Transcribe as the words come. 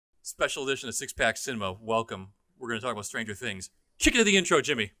special edition of Six Pack Cinema. Welcome. We're going to talk about Stranger Things. Kick it to the intro,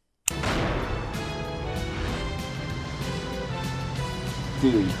 Jimmy.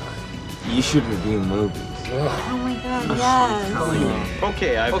 Dude, you should review movies. Oh my god, yes.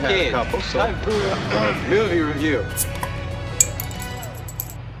 Okay, I've had a couple, so time for a movie review.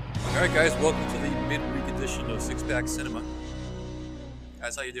 All right, guys, welcome to the midweek edition of Six Pack Cinema.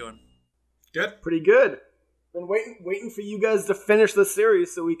 Guys, how you doing? Good. Pretty good. Been waiting for you guys to finish the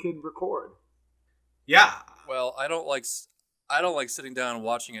series so we could record. Yeah. Well, I don't like sitting down and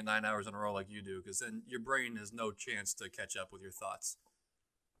watching it 9 hours in a row like you do, because then your brain has no chance to catch up with your thoughts.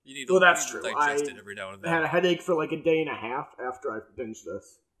 You need to, that's you need true. to digest it every now and I then. had a headache for like a day and a half after I binged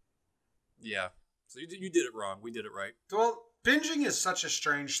this. Yeah. So you did it wrong. We did it right. Well, binging is such a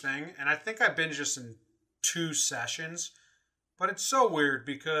strange thing, and I think I binged this in 2 sessions, but it's so weird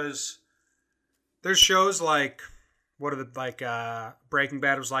because there's shows like Breaking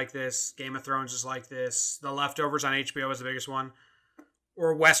Bad was like this, Game of Thrones is like this, The Leftovers on HBO is the biggest one,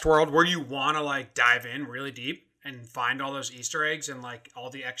 or Westworld, where you want to like dive in really deep and find all those Easter eggs and like all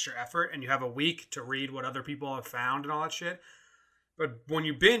the extra effort, and you have a week to read what other people have found and all that shit. But when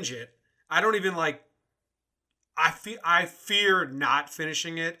you binge it, I don't even like. I fear not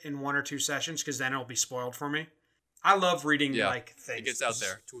finishing it in 1 or 2 sessions because then it'll be spoiled for me. I love reading like things. It gets out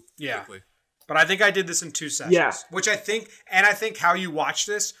there too quickly. But I think I did this in 2 sessions. Yeah. Which I think how you watch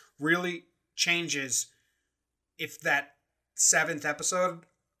this really changes if that 7th episode,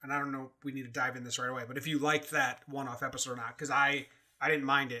 and I don't know if we need to dive in this right away, but if you liked that one-off episode or not, because I didn't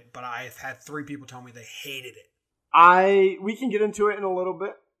mind it, but I've had 3 people tell me they hated it. We can get into it in a little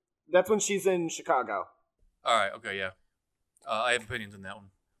bit. That's when she's in Chicago. All right. Okay. Yeah. I have opinions on that one.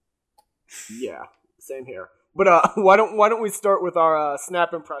 Yeah, same here. But why don't we start with our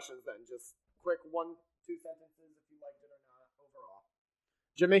snap impressions then? Just quick 1-2 sentences if you liked it or not overall.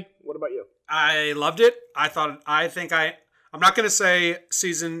 Jimmy, what about you? I loved it. I'm not going to say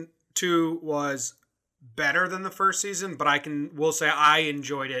season 2 was better than the first season, but will say I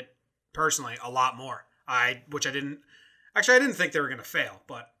enjoyed it personally a lot more. I didn't think they were going to fail,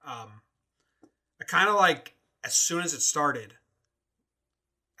 but I kind of like, as soon as it started,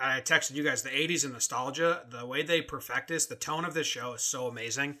 I texted you guys, the 80s and nostalgia, the way they perfect this, the tone of this show is so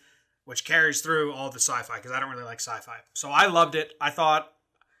amazing, which carries through all the sci-fi, because I don't really like sci-fi. So I loved it. I thought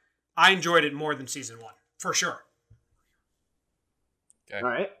I enjoyed it more than season 1, for sure. Okay. All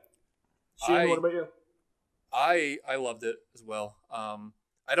right. Shane, what about you? I loved it as well.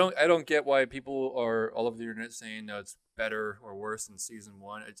 I don't get why people are all over the internet saying it's better or worse than season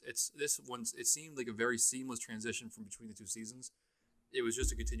 1. It seemed like a very seamless transition from between the 2 seasons. It was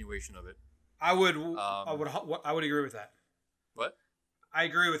just a continuation of it. I would agree with that. What? I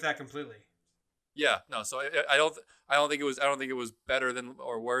agree with that completely. Yeah, no. So I don't think it was better than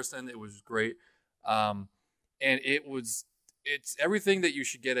or worse than. It was great, and it's everything that you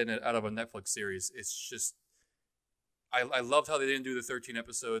should get out of a Netflix series. It's just I loved how they didn't do the 13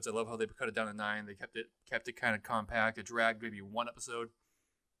 episodes. I love how they cut it down to 9. They kept it kind of compact. It dragged maybe 1 episode.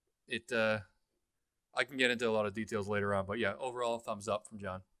 I can get into a lot of details later on, but yeah, overall thumbs up from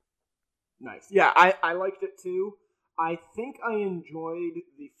John. Nice. Yeah, I liked it too. I think I enjoyed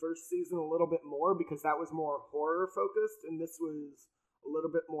the first season a little bit more because that was more horror focused, and this was a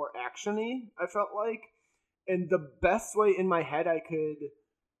little bit more action-y, I felt like. And the best way in my head I could,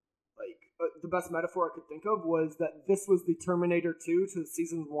 the best metaphor I could think of was that this was the Terminator 2 to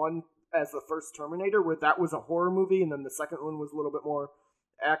season 1 as the first Terminator, where that was a horror movie, and then the second one was a little bit more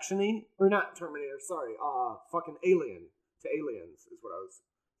action-y. Or not Terminator, sorry. Fucking Alien to Aliens is what I was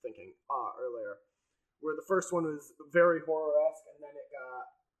thinking earlier. Where the first one was very horror-esque, and then it got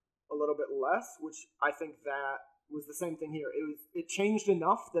a little bit less, which I think that was the same thing here. It changed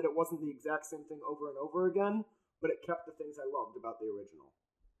enough that it wasn't the exact same thing over and over again, but it kept the things I loved about the original.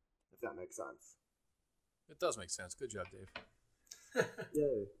 If that makes sense. It does make sense. Good job, Dave.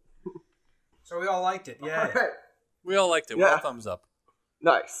 Yay. So we all liked it. Yeah. All right. We all liked it. Yeah. Well, thumbs up.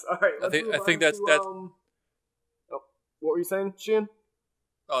 Nice. All right. I think that's. what were you saying, Sheehan?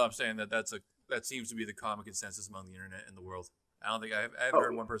 Oh, I'm saying that seems to be the common consensus among the internet and the world. I don't think I haven't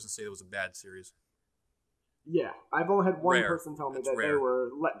heard one person say it was a bad series. Yeah, I've only had one Rare. person tell me That's that they rare. were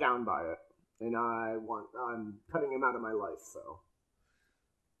let down by it, and I'm cutting him out of my life. So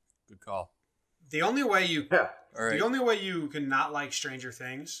Good call. The only way you All right. The only way you can not like Stranger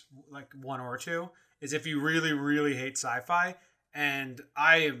Things, like 1 or 2, is if you really, really hate sci-fi. And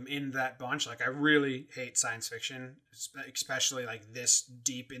I am in that bunch. Like, I really hate science fiction, especially like this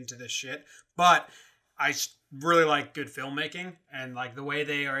deep into this shit. But really like good filmmaking and like the way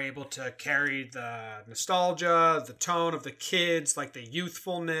they are able to carry the nostalgia, the tone of the kids, like the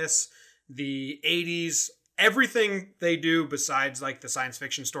youthfulness, the 80s, everything they do besides like the science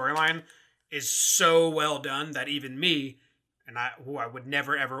fiction storyline is so well done that even me, and I would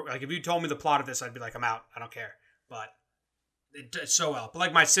never ever, like if you told me the plot of this, I'd be like, I'm out. I don't care. But it's so well. But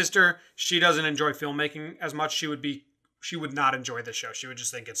like my sister, she doesn't enjoy filmmaking as much. She would not enjoy the show. She would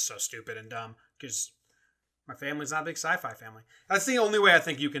just think it's so stupid and dumb because my family's not a big sci-fi family. That's the only way I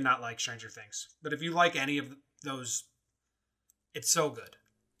think you can not like Stranger Things. But if you like any of those, it's so good.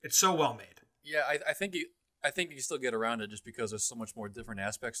 It's so well made. Yeah, I think you can still get around it just because there's so much more different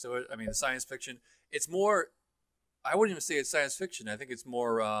aspects to it. I mean, the science fiction, it's more, I wouldn't even say it's science fiction. I think it's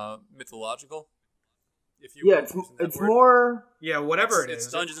more mythological. If you it's more whatever it's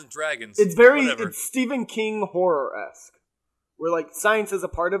Dungeons and Dragons. It's it's Stephen King horror-esque, where like science is a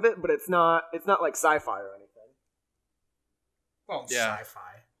part of it, but it's not like sci-fi or anything. Well, yeah. Sci-fi.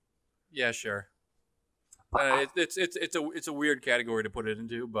 Yeah, sure. It's a weird category to put it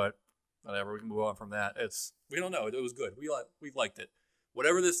into, but whatever. We can move on from that. We don't know. It was good. We liked it.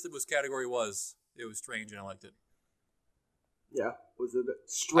 Whatever this category was, it was strange and I liked it. Yeah, was it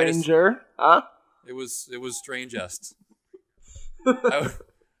Stranger? Huh? It was strangest.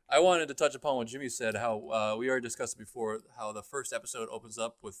 I wanted to touch upon what Jimmy said. How we already discussed it before. How the first episode opens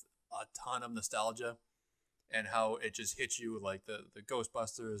up with a ton of nostalgia, and how it just hits you like the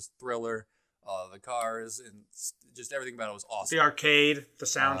Ghostbusters, Thriller, the cars, and just everything about it was awesome. The arcade, the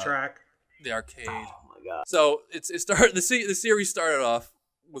soundtrack, the arcade. Oh my god! So it started. The series started off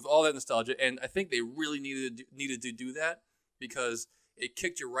with all that nostalgia, and I think they really needed to do that because it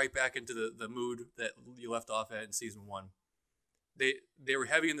kicked you right back into the mood that you left off at in season 1. They were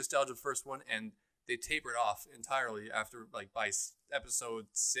heavy in nostalgia the first one, and they tapered off entirely after like by episode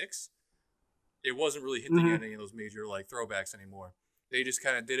 6. It wasn't really hitting any of those major like throwbacks anymore. They just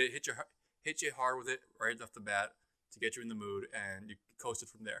kind of did it, hit you hard with it right off the bat to get you in the mood, and you coasted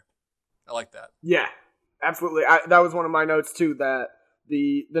from there. I like that. Yeah, absolutely. That was one of my notes too. That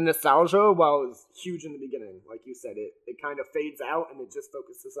the nostalgia, while it was huge in the beginning, like you said, it kind of fades out and it just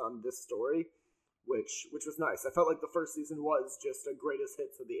focuses on this story, which was nice. I felt like the first season was just a greatest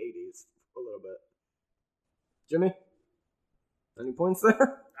hits of the 80s a little bit. Jimmy, any points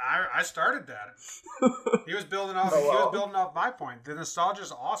there? I started that. He was building off. He was building off my point. The nostalgia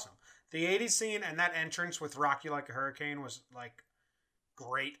is awesome. The 80s scene and that entrance with Rock You Like a Hurricane was like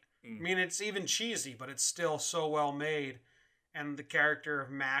great. I mean, it's even cheesy, but it's still so well made. And the character of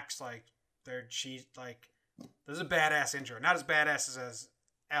Max, like, this is a badass intro. Not as badass as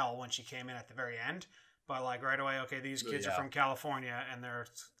Elle when she came in at the very end, but like right away, okay, these kids are from California and they're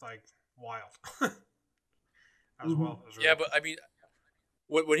like wild. That was well. Really cool. But I mean,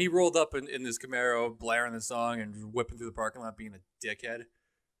 when he rolled up in this Camaro, blaring the song and whipping through the parking lot, being a dickhead,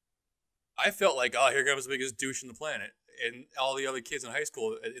 I felt like, oh, here comes the biggest douche on the planet. And all the other kids in high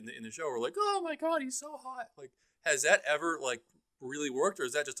school in the show were like, oh my god, he's so hot. Like, has that ever like really worked, or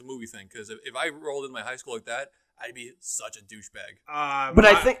is that just a movie thing? Because if I rolled in my high school like that, I'd be such a douchebag. But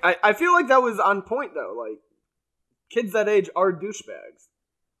I feel like that was on point though. Like, kids that age are douchebags.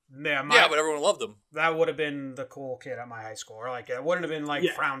 Yeah, but everyone loved them. That would have been the cool kid at my high school, or like it wouldn't have been like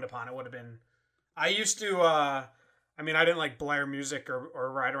frowned upon. It would have been. I used to. I mean, I didn't like blare music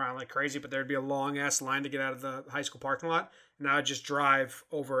or ride around like crazy, but there'd be a long ass line to get out of the high school parking lot, and I'd just drive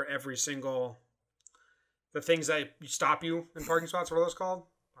over every single. The things that stop you in parking spots, what are those called?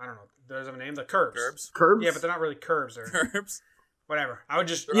 I don't know. Does it have a name? The curbs. Curbs? Yeah, but they're not really curbs. They're curbs. Whatever. I would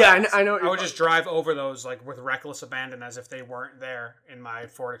just I know. I would just drive over those like with reckless abandon as if they weren't there in my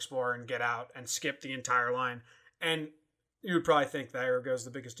Ford Explorer and get out and skip the entire line. And you would probably think there goes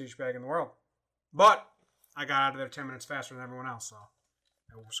the biggest douchebag in the world. But I got out of there 10 minutes faster than everyone else, so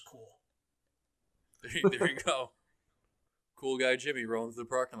it was cool. There you go. Cool guy Jimmy rolling through the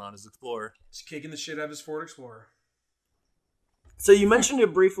parking lot in his Explorer. He's kicking the shit out of his Ford Explorer. So you mentioned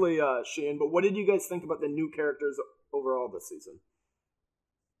it briefly, Sheehan, but what did you guys think about the new characters overall this season?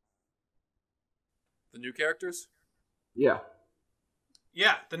 The new characters? Yeah.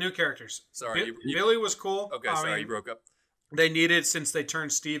 Yeah, the new characters. Sorry. Billy was cool. Okay, sorry, you broke up. They needed, since they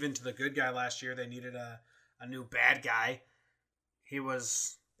turned Steve into the good guy last year, they needed a new bad guy. He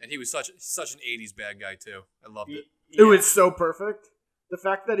was such an 80s bad guy, too. I loved it. It was so perfect. The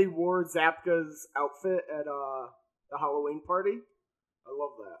fact that he wore Zapka's outfit at the Halloween party, I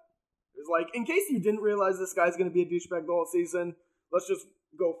love that. It was like, in case you didn't realize this guy's going to be a douchebag the whole season, let's just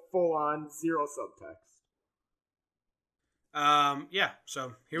go full on, zero subtext. Yeah,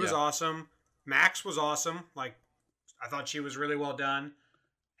 so he was awesome. Max was awesome. Like, I thought she was really well done.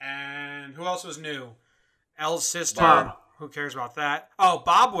 And who else was new? Elle's sister. Bob. Who cares about that? Oh,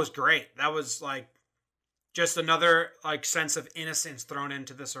 Bob was great. That was like just another like sense of innocence thrown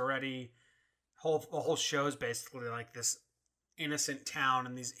into this already. The whole show is basically like this innocent town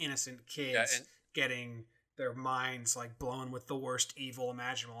and these innocent kids getting their minds like blown with the worst evil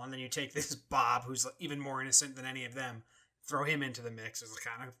imaginable. And then you take this Bob, who's even more innocent than any of them, throw him into the mix. Is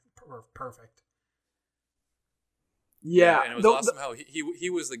kind of perfect. Yeah, and it was awesome how he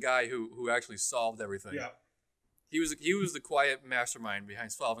was the guy who actually solved everything. Yeah. He was the quiet mastermind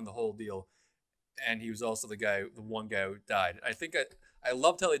behind solving the whole deal, and he was also the one guy who died. I think I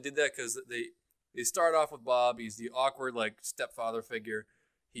loved how they did that because they start off with Bob. He's the awkward like stepfather figure.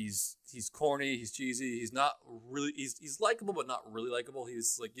 He's corny. He's cheesy. He's not really. He's likable, but not really likable.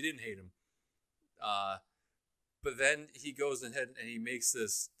 He's like you didn't hate him. But then he goes ahead and he makes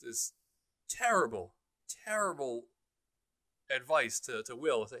this terrible advice to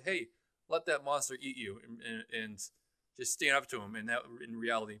Will. Say, hey, let that monster eat you, and just stand up to him. And that, in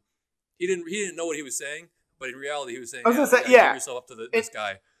reality, he didn't know what he was saying, but in reality, he was saying, I was gonna say, give yourself up to this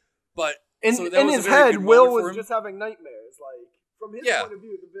guy. But in his head, Will was just having nightmares. Like from his point of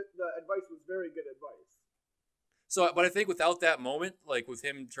view, the advice was very good advice. So, but I think without that moment, like with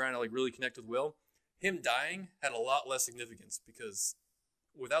him trying to like really connect with Will, him dying had a lot less significance because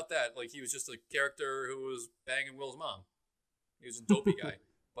without that, like he was just a character who was banging Will's mom. He was a dopey guy.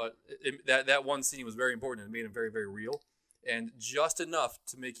 But that one scene was very important. It made him very, very real. And just enough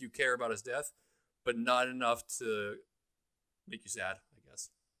to make you care about his death, but not enough to make you sad, I guess.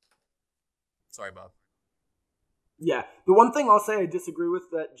 Sorry, Bob. Yeah. The one thing I'll say I disagree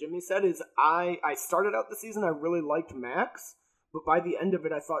with that Jimmy said is I started out the season, I really liked Max, but by the end of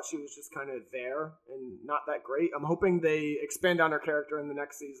it, I thought she was just kind of there and not that great. I'm hoping they expand on her character in the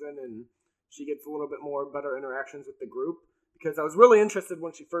next season and she gets a little bit more better interactions with the group. Because I was really interested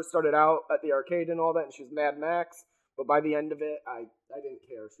when she first started out at the arcade and all that, and she was Mad Max. But by the end of it, I didn't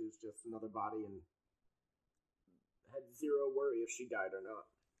care. She was just another body and had zero worry if she died or not.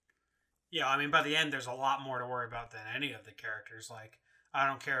 Yeah, I mean, by the end, there's a lot more to worry about than any of the characters. Like, I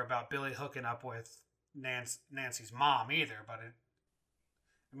don't care about Billy hooking up with Nancy's mom either, but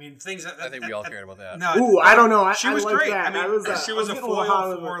things that... I think we all cared about that. No, I don't know. She was great. That. She was a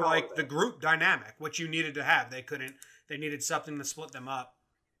foil for, like, the group dynamic, which you needed to have. They needed something to split them up.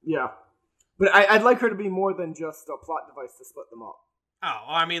 Yeah. But I'd like her to be more than just a plot device to split them up. Oh,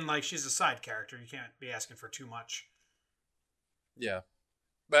 I mean, like, she's a side character. You can't be asking for too much. Yeah.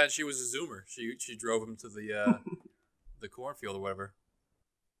 But she was a zoomer. She drove him to the the cornfield or whatever.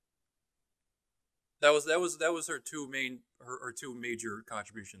 That was her two major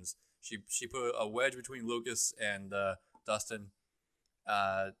contributions. She put a wedge between Lucas and Dustin,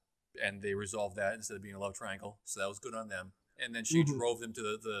 and they resolved that instead of being a love triangle. So that was good on them. And then she drove them to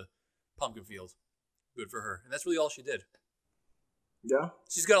the pumpkin field. Good for her. And that's really all she did. Yeah.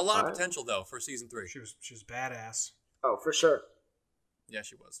 She's got a lot of potential though for season 3. She was badass. Oh, for sure. Yeah,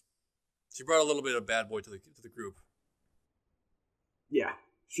 she was. She brought a little bit of bad boy to the group. Yeah.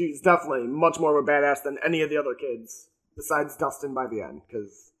 She's definitely much more of a badass than any of the other kids, besides Dustin by the end,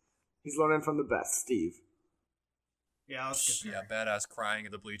 because he's learning from the best, Steve. Yeah, that's good. Yeah, badass crying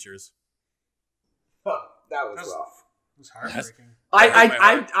at the bleachers. Huh, that was rough. It was heartbreaking.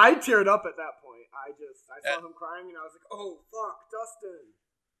 I teared up at that point. I saw him crying and I was like, oh, fuck, Dustin.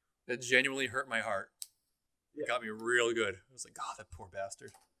 That genuinely hurt my heart. It got me real good. I was like, God, that poor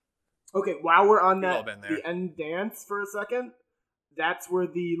bastard. Okay, while we're on We've all that, been there. the end dance for a second, that's where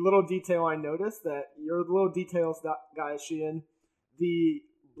the little detail I noticed, that your little details guy, Sheehan, the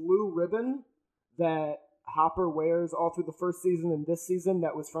blue ribbon that Hopper wears all through the first season and this season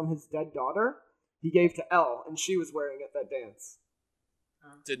that was from his dead daughter, he gave to Elle, and she was wearing it at that dance.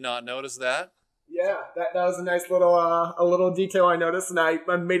 Did not notice that. Yeah, that was a nice little a little detail I noticed, and I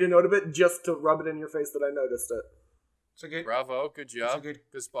made a note of it just to rub it in your face that I noticed it. It's a good. Bravo, good job. Good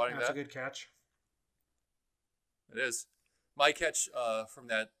spotting That's that. a good catch. It is. My catch from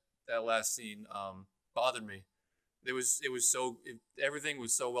that last scene bothered me. Everything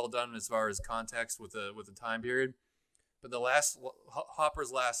was so well done as far as context with the time period, but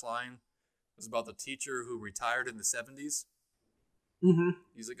Hopper's last line was about the teacher who retired in the 70s. Mm-hmm.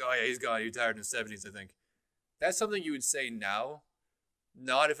 He's like, oh yeah, he's gone. He retired in the 70s, I think. That's something you would say now,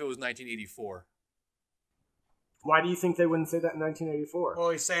 not if it was 1984. Why do you think they wouldn't say that in 1984? Well,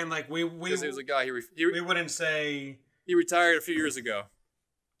 he's saying like we because it was a guy we wouldn't say he retired a few years ago.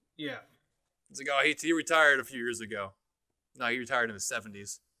 Yeah. It's like, oh, he retired a few years ago. No, he retired in the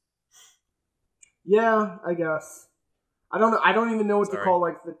 70s. Yeah, I guess. I don't know. I don't even know what to call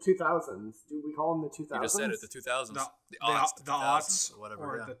like the 2000s. Do we call them the 2000s? You just said it, the 2000s. The aughts, aughts or whatever,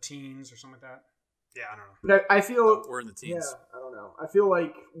 or yeah. the teens or something like that. Yeah, I don't know. But I feel We're in the teens. Yeah, I don't know. I feel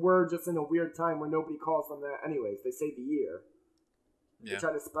like we're just in a weird time where nobody calls them that. Anyways, they say the year. Yeah. They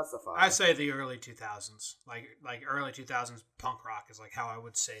try to specify. I say the early 2000s, like early 2000s punk rock is like how I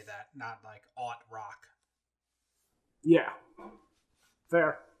would say that, not like aught rock. Yeah.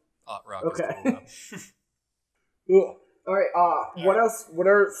 Fair. Rock Okay. is cool now. Cool. All right. What else? What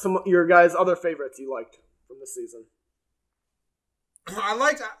are some of your guys' other favorites you liked from this season? I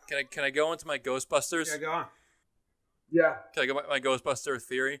liked. Can I go into my Ghostbusters? Yeah, go on. Yeah. Can I go my Ghostbuster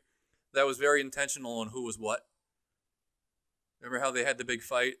theory? That was very intentional on who was what. Remember how they had the big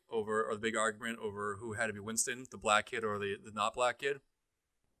fight over, or the big argument over who had to be Winston, the black kid or the not black kid?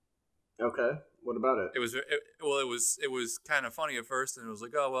 Okay. What about it? It was kind of funny at first, and it was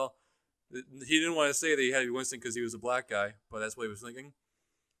like, oh well, he didn't want to say that he had to be Winston because he was a black guy, but that's what he was thinking.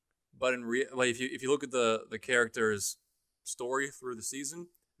 But if you look at the character's story through the season,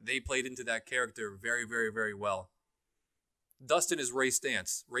 they played into that character very, very, very well. Dustin is Ray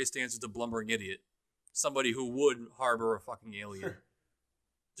Stantz. Ray Stantz is the blumbering idiot, somebody who would harbor a fucking alien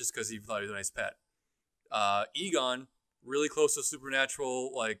just because he thought he was a nice pet. Egon, really close to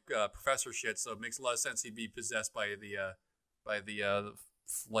supernatural professor shit, so it makes a lot of sense he'd be possessed by the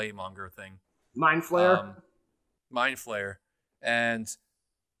flaymonger thing. Mind Flayer? Mind Flayer. And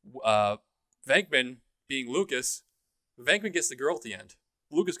Venkman, being Lucas, Venkman gets the girl at the end.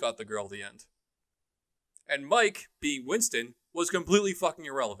 Lucas got the girl at the end. And Mike, being Winston, was completely fucking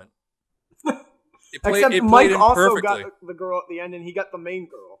irrelevant. Except Mike also got the girl at the end, and he got the main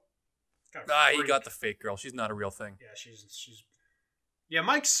girl. He got the fake girl. She's not a real thing. Yeah, she's. Yeah,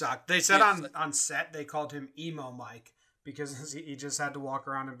 Mike sucked. They said on set they called him Emo Mike because he just had to walk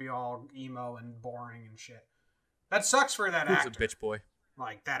around and be all emo and boring and shit. That sucks for that actor. He's a bitch boy.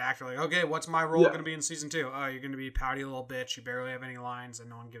 Like that actor, like, okay, what's my role going to be in season 2? Oh, you're going to be a pouty little bitch. You barely have any lines, and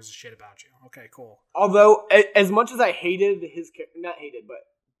no one gives a shit about you. Okay, cool. Although, as much as I hated not hated, but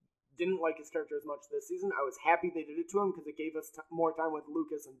didn't like his character as much this season, I was happy they did it to him because it gave us more time with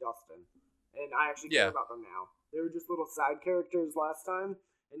Lucas and Dustin, and I actually care about them now. They were just little side characters last time,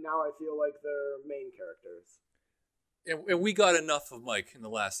 and now I feel like they're main characters. And we got enough of Mike in the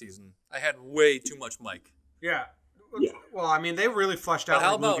last season. I had way too much Mike. Yeah. Yeah. Well, I mean, they really fleshed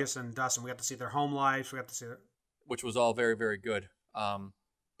out Lucas and Dustin. We got to see their home lives. We got to see which was all very, very good.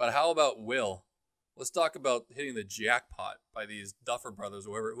 But how about Will? Let's talk about hitting the jackpot by these Duffer brothers,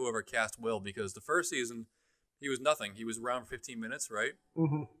 whoever cast Will, because the first season, he was nothing. He was around 15 minutes, right?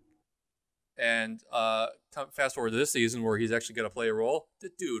 Mm-hmm. And fast forward to this season where he's actually going to play a role. The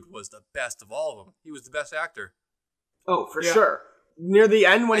dude was the best of all of them. He was the best actor. Oh, for sure. Near the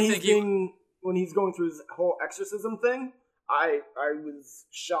end, when he's going through his whole exorcism thing, I was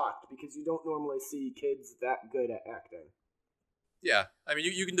shocked because you don't normally see kids that good at acting. Yeah, I mean,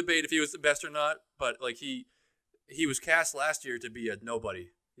 you can debate if he was the best or not, but like he was cast last year to be a nobody.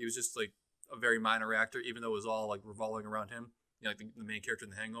 He was just like a very minor actor, even though it was all like revolving around him. You know, like the main character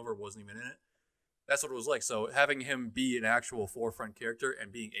in The Hangover wasn't even in it. That's what it was like. So having him be an actual forefront character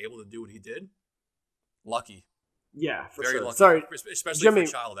and being able to do what he did, lucky. Yeah, for very sure. lucky. Sorry, especially Jimmy,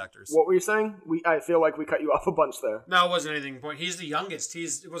 for child actors. What were you saying? I feel like we cut you off a bunch there. No, it wasn't anything. He's the youngest. He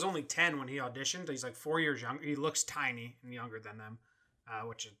was only 10 when he auditioned. He's like 4 years younger. He looks tiny and younger than them,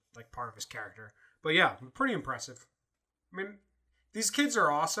 which is like part of his character. But yeah, pretty impressive. I mean, these kids are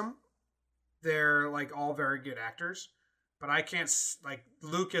awesome. They're like all very good actors, but I can't like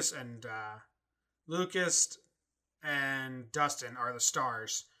Lucas and Dustin are the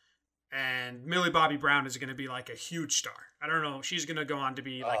stars. And Millie Bobby Brown is going to be like a huge star. I don't know. She's going to go on to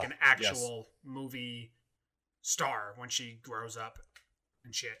be like an actual movie star when she grows up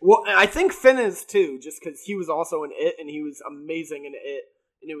and shit. Well, I think Finn is too, just because he was also in It, and he was amazing in It,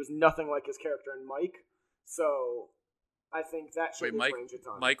 and it was nothing like his character in Mike. So I think that should range a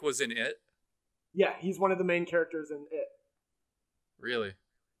ton. Mike was in It? Yeah, he's one of the main characters in It. Really?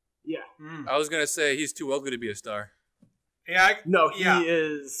 Yeah. I was going to say he's too ugly to be a star. Yeah. He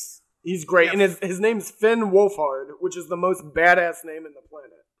is... He's great, and his name's Finn Wolfhard, which is the most badass name in the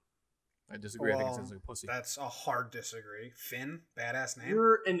planet. I disagree. I think it sounds like a pussy. That's a hard disagree. Finn, badass name?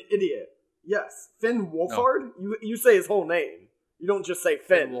 You're an idiot. Yes, Finn Wolfhard? No. You say his whole name. You don't just say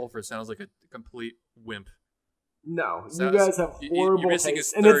Finn. Finn Wolfhard sounds like a complete wimp. No, you guys have horrible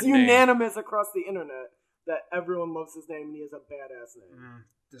taste, and it's unanimous across the internet that everyone loves his name, and he has a badass name.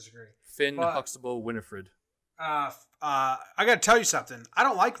 Disagree. Finn Huxtable Winifred. I gotta tell you something. I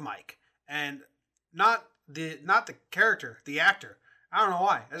don't like Mike, and not the character, the actor. I don't know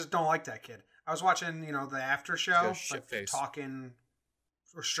why. I just don't like that kid. I was watching, the after show, like Talking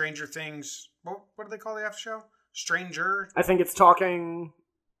or Stranger Things. What do they call the after show? Stranger. I think it's Talking.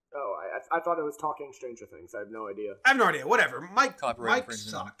 Oh, I I thought it was talking Stranger Things. I have no idea. I have no idea. Whatever. Mike Copyright Mike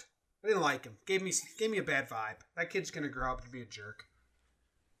infringement. sucked. I didn't like him. Gave me a bad vibe. That kid's gonna grow up to be a jerk.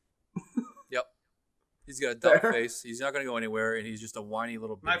 Yep. He's got a dumb Fair. face. He's not going to go anywhere, and he's just a whiny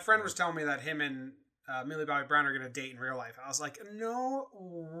little. My bitch. friend was telling me that him and Millie Bobby Brown are gonna date in real life. I was like, no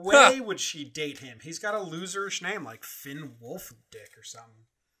way would she date him. He's got a loserish name like Finn Wolfdick or something.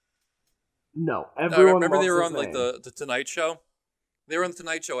 No, No, everyone. remember loves they were his on like name. the Tonight Show. They were on the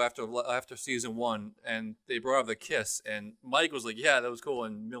Tonight Show after season 1, and they brought up the kiss, and Mike was like, "Yeah, that was cool,"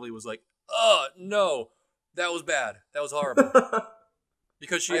 and Millie was like, "Oh no, that was bad. That was horrible."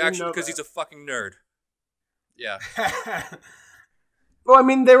 Because I didn't know because that. he's a fucking nerd. Yeah. Well, I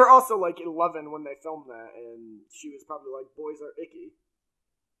mean, they were also like 11 when they filmed that, and she was probably like, "Boys are icky."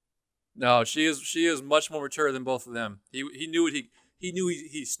 No, she is much more mature than both of them. He knew it.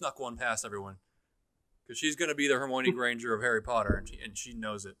 He snuck one past everyone. Because she's going to be the Hermione Granger of Harry Potter, and she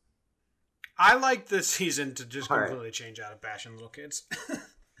knows it. I liked this season to just All right. completely change out of bashing little kids.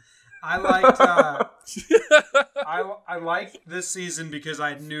 I liked I liked this season because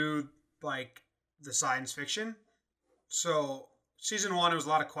I knew like the science fiction. So season 1, it was a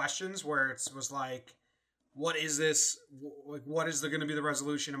lot of questions where it was like, what is this? Like, what is going to be the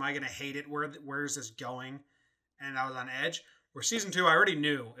resolution? Am I going to hate it? Where is this going? And I was on edge. Where season 2, I already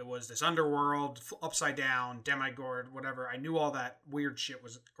knew it was this underworld, upside down, demigod, whatever. I knew all that weird shit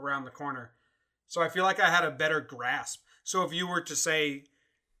was around the corner. So I feel like I had a better grasp. So if you were to say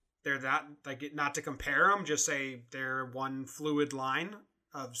they're not, like, not to compare them, just say they're one fluid line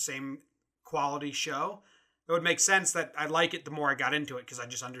of same quality show, it would make sense that I like it the more I got into it because I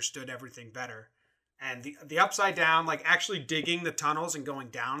just understood everything better. And the upside down, like actually digging the tunnels and going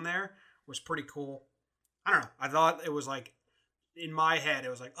down there was pretty cool. I don't know. I thought it was like, in my head, it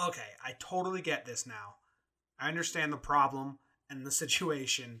was like, okay, I totally get this now. I understand the problem and the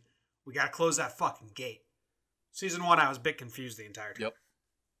situation. We got to close that fucking gate. Season 1, I was a bit confused the entire time. Yep.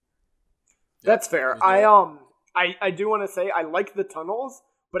 That's fair. There's I do want to say I like the tunnels,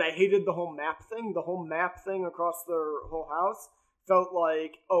 but I hated the whole map thing. The whole map thing across their whole house felt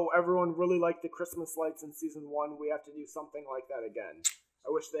like, oh, everyone really liked the Christmas lights in season 1. We have to do something like that again. I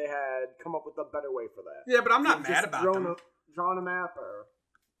wish they had come up with a better way for that. Yeah, but I'm not Just mad about them. Drawn a map, or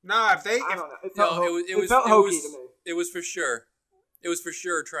No, if I don't know. It felt, No, it felt hokey to me. It was for sure. It was for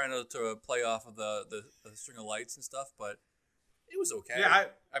sure trying to play off of the string of lights and stuff, but it was okay. Yeah,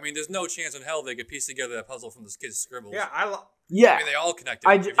 I mean, there's no chance in hell they could piece together that puzzle from this kid's scribbles. yeah, Yeah, I mean, they all connected.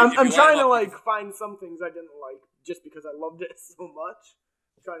 I'm If you line trying them to up, like find some things I didn't like just because I loved it so much.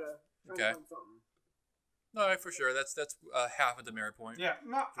 Trying to Okay. find something. No, for sure. That's half a demerit point. yeah.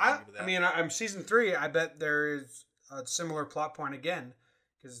 No, I'll give you that. I mean, I'm season 3. I bet there is a similar plot point again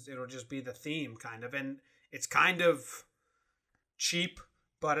because it'll just be the theme kind of, and it's kind of cheap.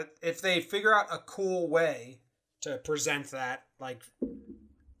 But if they figure out a cool way to present that, like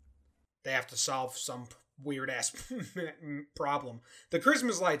they have to solve some weird ass problem. The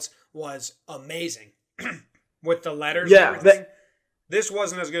Christmas lights was amazing with the letters. Yeah, and everything. This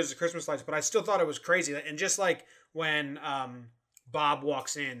wasn't as good as the Christmas lights, but I still thought it was crazy. And just like when Bob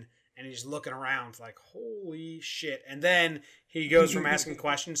walks in and he's looking around, like, holy shit. And then he goes from asking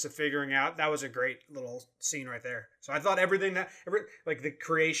questions to figuring out. That was a great little scene right there. So I thought like the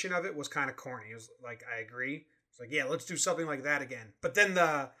creation of it was kind of corny. It was like, I agree. It's like, yeah, let's do something like that again. But then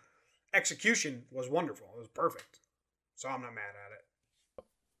the execution was wonderful. It was perfect. So I'm not mad at it.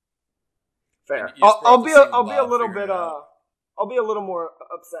 Fair. You just brought I'll up be the scene with I'll be a Bob little figuring bit it out. I'll be a little more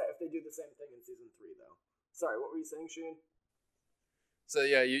upset if they do the same thing in season 3 though. Sorry, what were you saying, Shane? So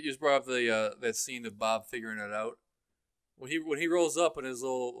yeah, you just brought up the that scene of Bob figuring it out. When he rolls up in his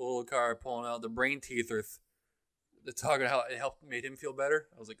little car, pulling out the brain teether, the talking how it made him feel better.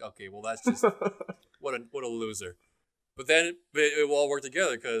 I was like, okay, well that's just what a loser. But then it all worked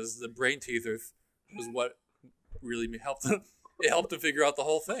together because the brain teether was what really helped him. It helped him figure out the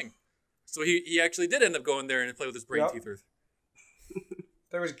whole thing. So he actually did end up going there and play with his brain Yep. teether.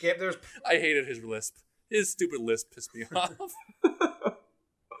 There was I hated his lisp. His stupid lisp pissed me off.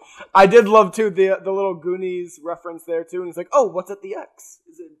 I did love too the little Goonies reference there too, and he's like, "Oh, what's at the X?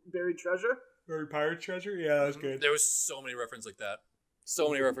 Is it buried treasure?" very pirate treasure. Yeah, that was good. There was so many references like that. So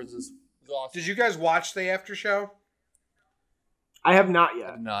many references. It was awesome. Did you guys watch the after show? I have not I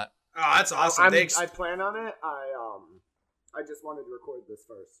yet. did not. Oh, that's awesome. I plan on it. I just wanted to record this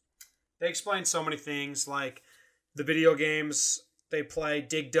first. They explain so many things, like the video games they play.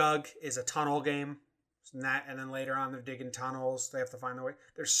 Dig Dug is a tunnel game, and then later on they're digging tunnels. They have to find their way.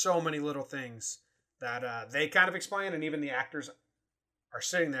 There's so many little things that they kind of explain, and even the actors are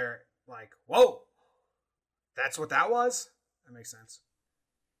sitting there like, "Whoa, that's what that was." That makes sense.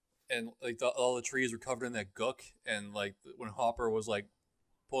 and like all the trees were covered in that gook, and like when Hopper was like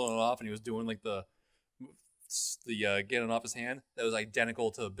pulling it off, and he was doing like the getting it off his hand, that was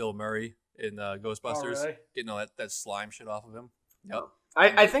identical to Bill Murray in Ghostbusters, really? getting all that slime shit off of him. Yep.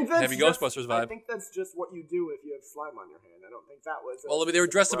 I think that's Heavy just, Ghostbusters vibe. I think that's just what you do if you have slime on your hand. I don't think that was. Well, I mean, they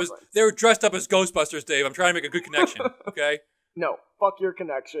were dressed up as Ghostbusters, Dave. I'm trying to make a good connection. Okay. No, fuck your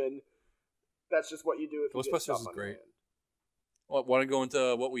connection. That's just what you do if you get Ghostbusters stuff is on your great. hand. Want to go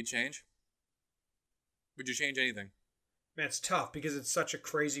into what we change? Would you change anything? Man, it's tough because it's such a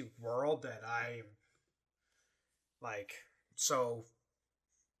crazy world that I like. So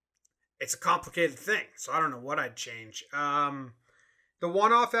it's a complicated thing. So I don't know what I'd change. The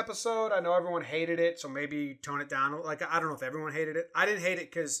one-off episode, I know everyone hated it, so maybe tone it down. Like, I don't know if everyone hated it. I didn't hate it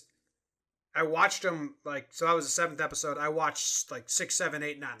because I watched them, like, so that was the 7th episode. I watched, like, 6, 7,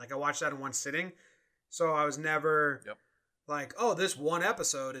 8, 9. Like, I watched that in one sitting. So I was never, like, oh, this one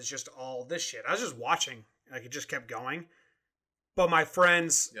episode is just all this shit. I was just watching. Like, it just kept going. But my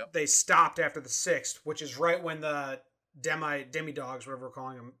friends, they stopped after the 6th, which is right when the demi-dogs, whatever we're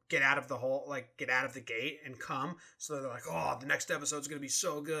calling them, get out of the hole, like get out of the gate and come. So they're like, oh, the next episode's going to be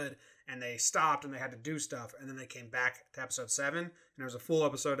so good. And they stopped and they had to do stuff. And then they came back to episode 7. And there was a full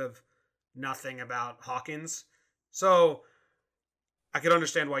episode of nothing about Hawkins. So I could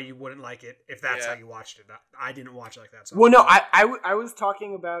understand why you wouldn't like it if that's how you watched it. I didn't watch it like that. So well, no, I was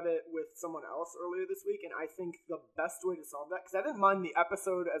talking about it with someone else earlier this week. And I think the best way to solve that, because I didn't mind the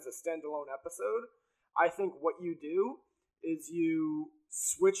episode as a standalone episode. I think what you do is you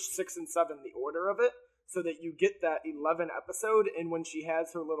switch 6 and 7 the order of it so that you get that 11 episode, and when she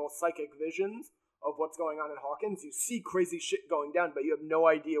has her little psychic visions of what's going on in Hawkins, you see crazy shit going down, but you have no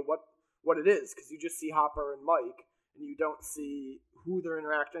idea what it is because you just see Hopper and Mike, and you don't see who they're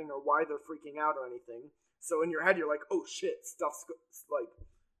interacting or why they're freaking out or anything. So in your head, you're like, oh shit, like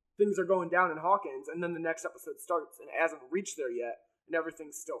things are going down in Hawkins, and then the next episode starts and it hasn't reached there yet, and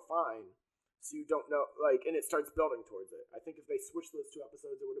everything's still fine. So you don't know, like, and it starts building towards it. I think if they switched those 2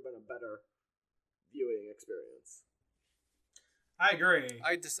 episodes, it would have been a better viewing experience. I agree.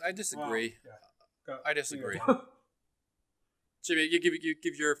 I disagree. Well, I disagree. Jimmy, you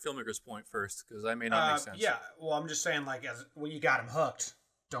give your filmmaker's point first, because I may not make sense. Yeah, well, I'm just saying, like, when you got them hooked,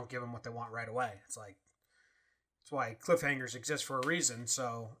 don't give them what they want right away. It's like, that's why cliffhangers exist for a reason.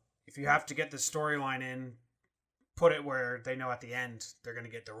 So if you have to get the storyline in, put it where they know at the end they're going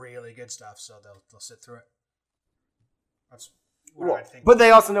to get the really good stuff, so they'll sit through it. That's what I think. But they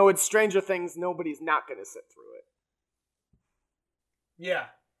also know it's Stranger Things. Nobody's not going to sit through it. Yeah,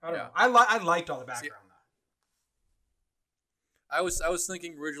 I don't know. I liked all the background though. I was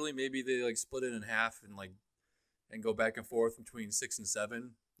thinking originally maybe they like split it in half and go back and forth between 6 and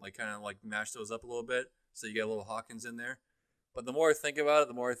 7, like kind of like mash those up a little bit, so you get a little Hawkins in there. But the more I think about it,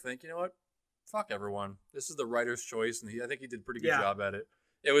 the more I think, you know what? Fuck everyone. This is the writer's choice, and I think he did a pretty good job at it.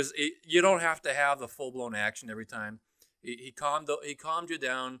 You don't have to have the full blown action every time. He calmed you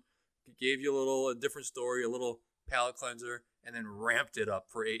down, he gave you a different story, a little palate cleanser, and then ramped it up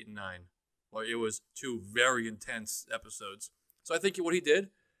for 8 and 9. Well, it was 2 very intense episodes. So I think what he did,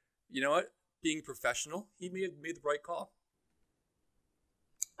 you know what? Being professional, he made the right call.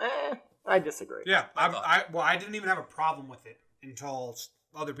 I disagree. Yeah, I didn't even have a problem with it until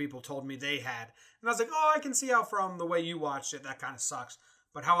other people told me they had. And I was like, oh, I can see how from the way you watched it, that kind of sucks.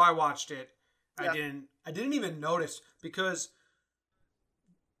 But how I watched it, I didn't even notice, because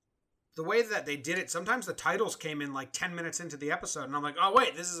the way that they did it, sometimes the titles came in like 10 minutes into the episode, and I'm like, oh,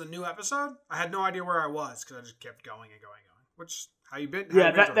 wait, this is a new episode? I had no idea where I was, because I just kept going and going and going. Which, how you been?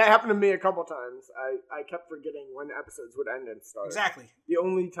 That happened to me a couple times. I kept forgetting when episodes would end and start. Exactly. The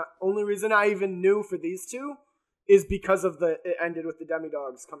only reason I even knew for these 2 is because of it ended with the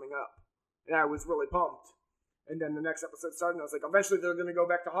demi-dogs coming up. And I was really pumped. And then the next episode started, and I was like, eventually they're going to go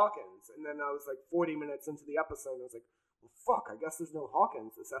back to Hawkins. And then I was like 40 minutes into the episode, and I was like, well, fuck, I guess there's no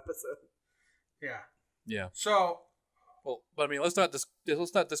Hawkins this episode. Yeah. Yeah. So. Well, but I mean, let's not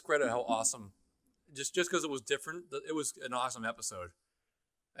discredit how awesome. Just because it was different, it was an awesome episode.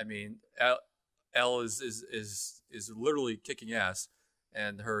 I mean, Elle is literally kicking ass,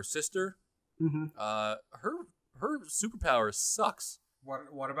 and her sister, her superpower sucks.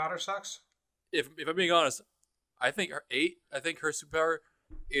 What about her sucks? If I'm being honest, I think her superpower,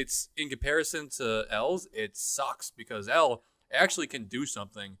 it's in comparison to Elle's, it sucks, because Elle actually can do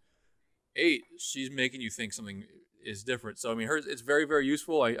something. 8, she's making you think something is different. So I mean, hers, it's very, very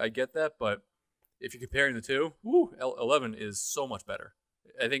useful. I get that, but if you're comparing the 2, 11 is so much better.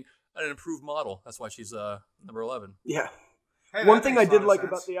 I think an improved model. That's why she's number 11. Yeah. Hey, One thing I did like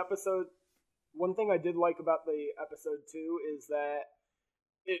about the episode too is that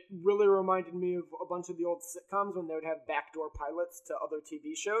it really reminded me of a bunch of the old sitcoms when they would have backdoor pilots to other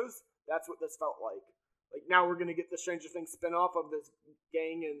TV shows. That's what this felt like. Like, now we're going to get the Stranger Things spinoff of this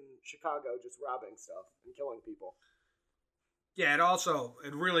gang in Chicago just robbing stuff and killing people. Yeah,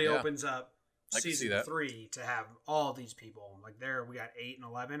 it really opens up I can see season that. 3 to have all these people. Like, we got 8 and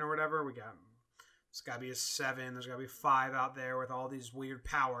 11 or whatever. There's got to be a 7. There's got to be 5 out there with all these weird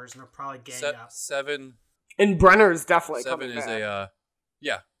powers, and they're probably ganged up. 7. And Brenner's definitely 7 coming is back.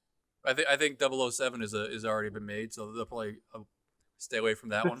 yeah. I think 007 is already been made, so they'll probably stay away from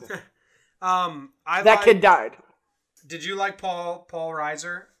that one. Kid died. Did you like Paul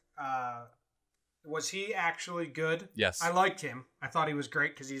Reiser? Was he actually good? Yes. I liked him. I thought he was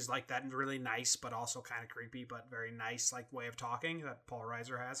great because he's like that really nice, but also kind of creepy, but very nice like way of talking that Paul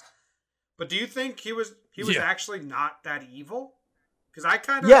Reiser has. But do you think he was actually not that evil? Because I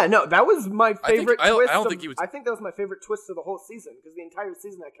kind of that was my favorite twist. I don't think he was. I think that was my favorite twist of the whole season because the entire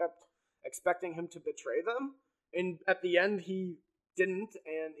season I kept expecting him to betray them, and at the end he didn't,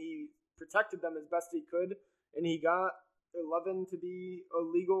 and he protected them as best he could, and he got 11 to be a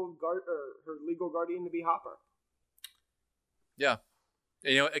legal guard, or her legal guardian to be Hopper. Yeah,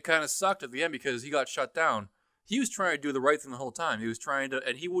 and, it kind of sucked at the end because he got shut down. He was trying to do the right thing the whole time. He was trying to,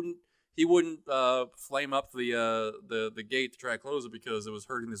 and he wouldn't flame up the gate to try to close it because it was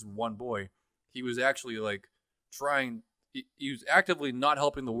hurting this one boy. He was actually like trying. He was actively not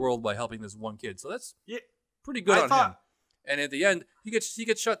helping the world by helping this one kid. So that's pretty good on him. And at the end, he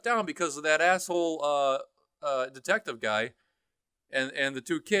gets shut down because of that asshole detective guy, and the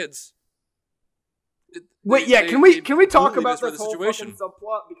 2 kids. Can we talk about the this whole situation? fucking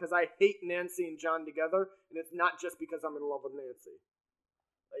subplot? Because I hate Nancy and John together, and it's not just because I'm in love with Nancy.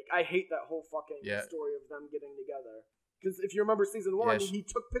 Like, I hate that whole fucking story of them getting together. Because if you remember season 1, he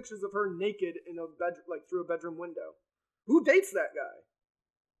took pictures of her naked in a bedroom, like through a bedroom window. Who dates that guy?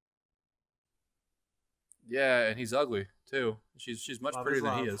 Yeah, and he's ugly too. She's much prettier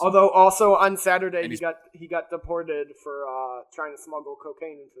than he is. Although also on Saturday he got deported for trying to smuggle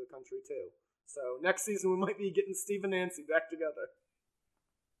cocaine into the country too. So next season we might be getting Steve and Nancy back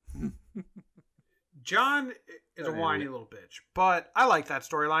together. John is a whiny little bitch, but I like that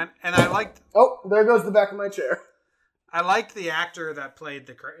storyline, and I liked. Oh, there goes the back of my chair. I liked the actor that played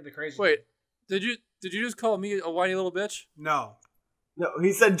the crazy. Wait, did you just call me a whiny little bitch? No,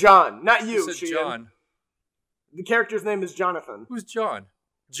 he said John, not you. He said Sheehan. John. The character's name is Jonathan. Who's John?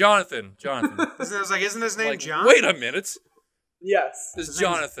 Jonathan. Isn't his name John? Wait a minute. Yes. This is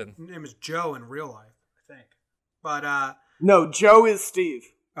Jonathan. His name is Joe in real life, I think. But no, Joe is Steve.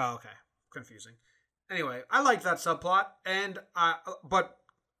 Oh, okay. Confusing. Anyway, I like that subplot, and but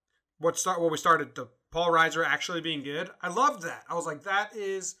what we started, the Paul Reiser actually being good. I loved that. I was like, that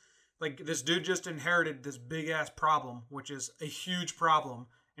is like this dude just inherited this big ass problem, which is a huge problem,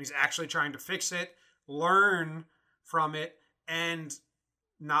 and he's actually trying to fix it, learn from it, and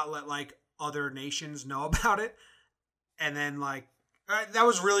not let like other nations know about it. And then like that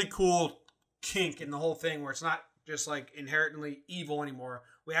was really cool kink in the whole thing where it's not just like inherently evil anymore.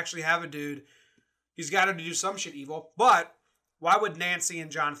 We actually have a dude. He's got to do some shit evil, but why would Nancy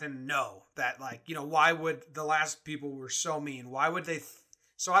and Jonathan know that? Like, why would the last people were so mean? Why would they?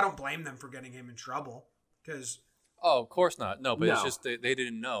 So I don't blame them for getting him in trouble because. Oh, of course not. No, but it's just they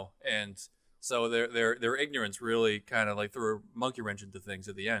didn't know, and so their ignorance really kind of like threw a monkey wrench into things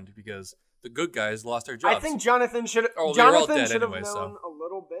at the end because the good guys lost their jobs. I think Jonathan should have. Oh, Jonathan dead should have anyway, known a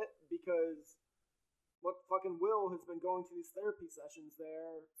little bit because what fucking Will has been going to these therapy sessions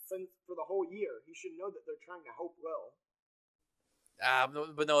there since for the whole year. He should know that they're trying to help Will.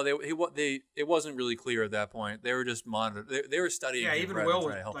 But no, it wasn't really clear at that point. They were just monitoring. They were studying. Yeah, even Will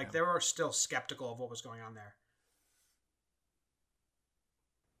was like him. they were still skeptical of what was going on there.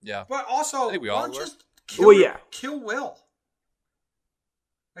 Yeah, but also, I think we all were. Just kill Will.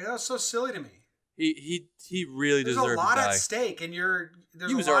 Like that was so silly to me. He really deserved to die. There's a lot at stake, and he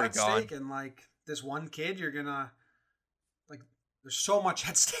was already at gone. stake, and like this one kid, you're gonna like. There's so much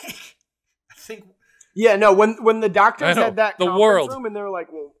at stake. I think. Yeah, no. When the doctors had that the conference world room, and they're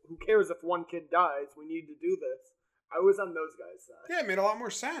like, "Well, who cares if one kid dies? We need to do this." I was on those guys' side. Yeah, it made a lot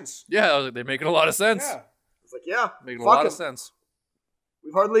more sense. Yeah, I was like, they're making a lot of sense. Yeah, I was like, "Yeah, making a lot of sense."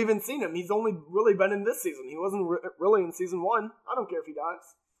 We've hardly even seen him. He's only really been in this season. He wasn't really in season 1. I don't care if he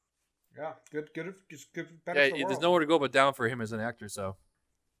dies. Yeah, good, better Yeah, for the world. there's nowhere to go but down for him as an actor. So,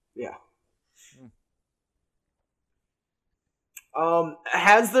 yeah.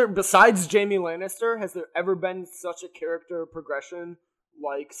 Has there, besides Jamie Lannister, has there ever been such a character progression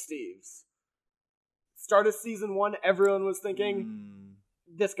like Steve's? Start of season 1, everyone was thinking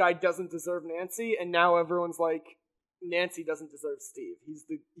this guy doesn't deserve Nancy, and now everyone's like, Nancy doesn't deserve Steve. He's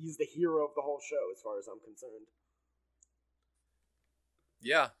the hero of the whole show, as far as I'm concerned.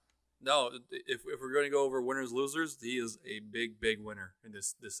 Yeah. No, if we're going to go over winners losers, he is a big winner in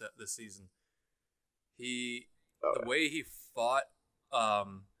this season. The way he fought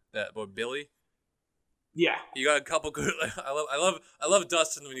that boy Billy. Yeah, he got a couple good. I love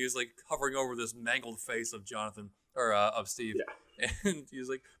Dustin when he was like hovering over this mangled face of Jonathan or of Steve. Yeah. And he was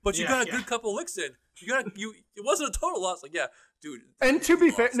like, "But you got a good couple licks in. It wasn't a total loss." Like, yeah, dude. And to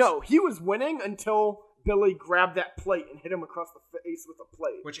be fair, no, he was winning until Billy grabbed that plate and hit him across the face with a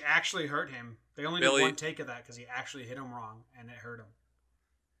plate, which actually hurt him. They only did one take of that because he actually hit him wrong and it hurt him.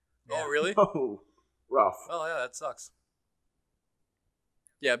 Yeah. Oh, really? Oh, rough. Oh yeah, that sucks.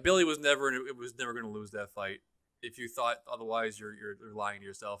 Yeah, Billy was never going to lose that fight. If you thought otherwise, you're lying to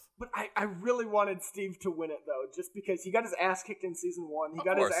yourself. But I really wanted Steve to win it, though, just because he got his ass kicked in season 1. He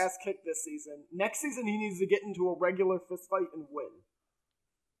got his ass kicked this season. Next season, he needs to get into a regular fist fight and win.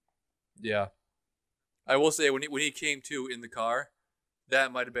 Yeah. I will say, when he came to in the car,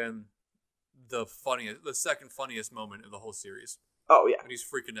 that might have been the second funniest moment of the whole series. Oh, yeah. When he's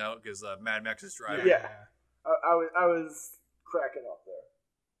freaking out because Mad Max is driving. Yeah. I was cracking up there.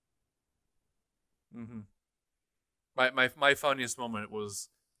 Mm-hmm. My funniest moment was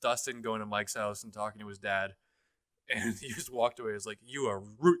Dustin going to Mike's house and talking to his dad, and he just walked away. He was like, "You are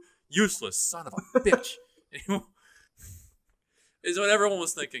useless, son of a bitch." Is what everyone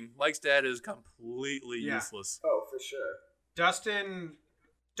was thinking. Mike's dad is completely useless. Oh, for sure. Dustin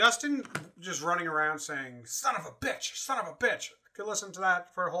just running around saying, "Son of a bitch, son of a bitch." I could listen to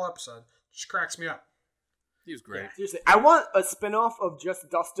that for a whole episode. Just cracks me up. He was great. Yeah, seriously, I want a spinoff of just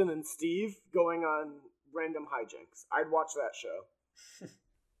Dustin and Steve going on random hijinks. I'd watch that show.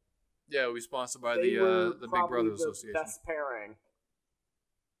 Yeah, we sponsored by the Big Brother Association. Best pairing.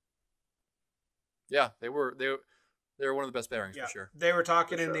 Yeah, they were one of the best pairings for sure. They were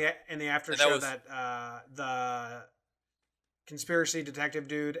talking in the after show that the conspiracy detective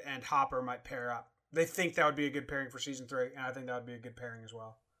dude and Hopper might pair up. They think that would be a good pairing for season 3, and I think that would be a good pairing as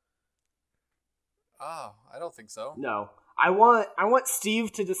well. Oh, I don't think so. No. I want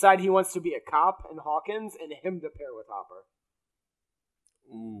Steve to decide he wants to be a cop in Hawkins and him to pair with Hopper.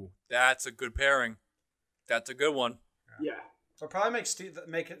 Ooh, that's a good pairing. That's a good one. Yeah. So probably make Steve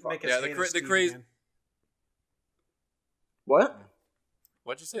make it the crazy. What?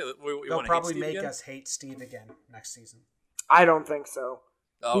 What'd you say? They'll probably make us hate Steve again next season. I don't think so.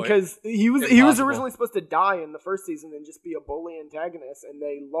 Oh, because he was originally supposed to die in the first season and just be a bully antagonist, and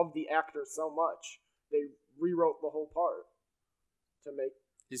they loved the actor so much they rewrote the whole part to make.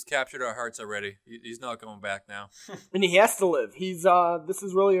 He's captured our hearts already. He's not going back now. And he has to live. He's this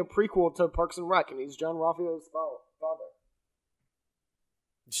is really a prequel to Parks and Rec, and he's John Ralphio's father.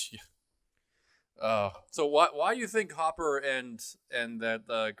 So why do you think Hopper and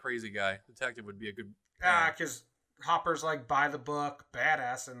that crazy guy detective would be a good? Because Hopper's like by the book,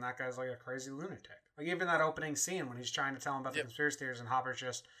 badass, and that guy's like a crazy lunatic. Like even that opening scene when he's trying to tell him about the conspiracy theories, and Hopper's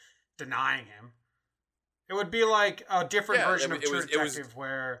just denying him. It would be like a different version of True Detective,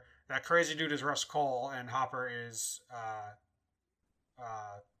 where that crazy dude is Russ Cole and Hopper is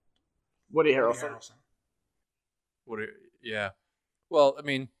Woody Harrelson. Yeah. Well, I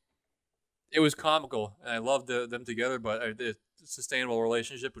mean, it was comical, and I loved them together, but the sustainable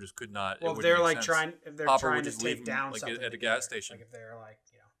relationship just could not. Well, if they're like trying to take down something at a gas station. Like if they're like,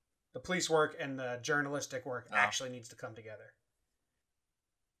 the police work and the journalistic work actually needs to come together.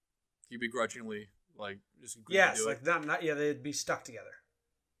 You begrudgingly just do like not they'd be stuck together.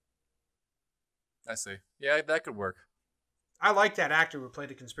 I see. Yeah, that could work. I like that actor who played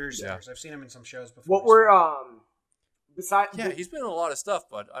the conspiracy theorist. I've seen him in some shows before. What were besides? Yeah, he's been in a lot of stuff,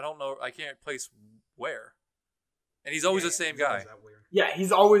 but I don't know. I can't place where. And he's always the same guy. Yeah,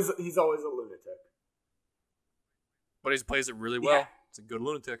 he's always a lunatic. But he plays it really well. Yeah. It's a good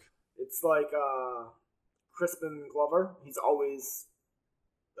lunatic. It's like Crispin Glover. He's always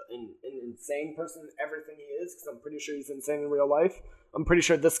an insane person in everything he is, because I'm pretty sure he's insane in real life. I'm pretty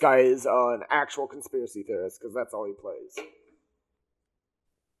sure this guy is an actual conspiracy theorist, because that's all he plays.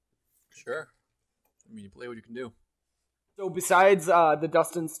 Sure. I mean, you play what you can do. So besides the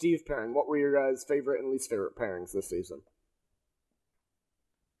Dustin Steve pairing, what were your guys' favorite and least favorite pairings this season?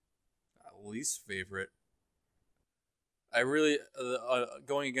 Least favorite? I really,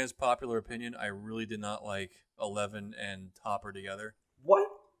 going against popular opinion, I really did not like Eleven and Hopper together. What?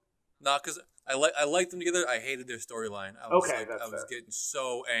 Not because I liked them together. I hated their storyline. I was getting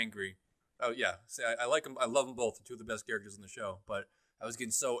so angry. Oh yeah, see, I like them. I love them both. They're two of the best characters in the show. But I was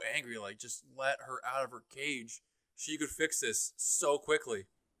getting so angry. Like, just let her out of her cage. She could fix this so quickly,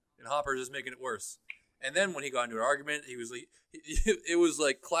 and Hopper's just making it worse. And then when he got into an argument, he was like, it was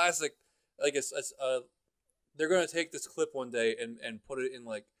like classic. Like they're gonna take this clip one day and put it in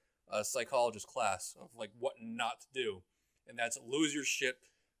like a psychologist class of like what not to do, and that's lose your shit,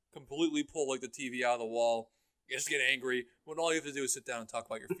 completely pull like the TV out of the wall, just get angry when all you have to do is sit down and talk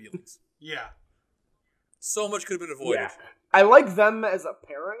about your feelings. Yeah. So much could have been avoided. Yeah. I like them as a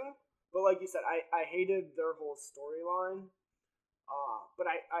pairing, but like you said, I hated their whole storyline. But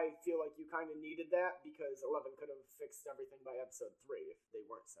I feel like you kind of needed that because 11 could have fixed everything by episode 3 if they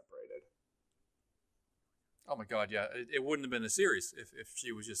weren't separated. Oh my god, yeah. It wouldn't have been a series if she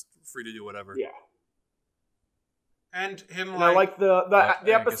was just free to do whatever. Yeah. And him And I like the I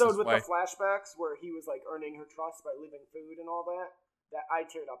guess episode that's with why. the flashbacks where he was like earning her trust by leaving food and all that. That I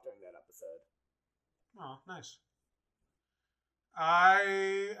teared up during that episode. Oh, nice.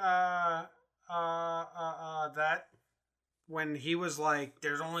 That when he was like,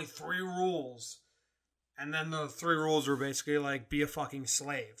 there's only 3 rules, and then the 3 rules were basically like, be a fucking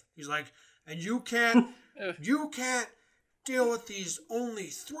slave. He's like, and you can't deal with these only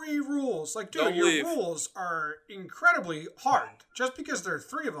 3 rules. Like, dude, Don't your leave. rules are incredibly hard. Just because there are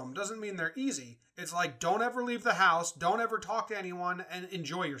 3 of them doesn't mean they're easy. It's like, don't ever leave the house, don't ever talk to anyone, and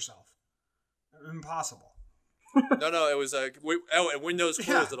enjoy yourself. Impossible. No, it was like and windows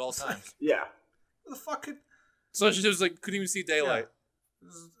closed at all times. Yeah. What the fuck could... So she was like couldn't even see daylight. Yeah.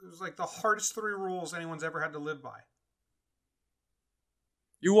 It was like the hardest 3 rules anyone's ever had to live by.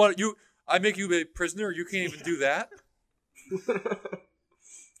 I make you a prisoner. You can't even do that.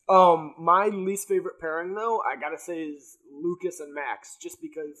 My least favorite pairing though, I gotta say, is Lucas and Max, just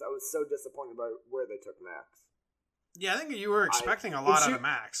because I was so disappointed by where they took Max. Yeah, I think you were expecting a lot out she- of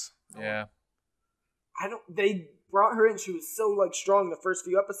Max. Yeah. They brought her in, she was so like strong the first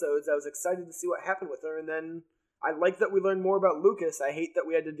few episodes. I was excited to see what happened with her, and then I like that we learned more about Lucas. I hate that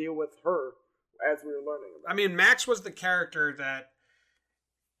we had to deal with her as we were learning about. I mean, Max was the character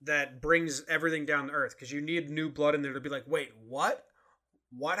that brings everything down to earth, because you need new blood in there to be like, wait, what?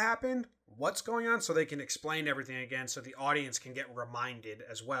 What happened? What's going on? So they can explain everything again, so the audience can get reminded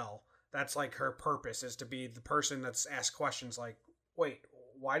as well. That's like her purpose, is to be the person that's asked questions like, wait,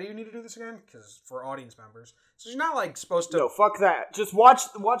 why do you need to do this again? Because for audience members. So she's not like supposed to... No, fuck that. Just watch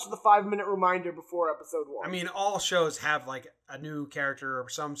the 5-minute reminder before episode 1. I mean, all shows have like a new character or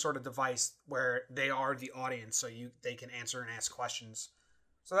some sort of device where they are the audience, so they can answer and ask questions.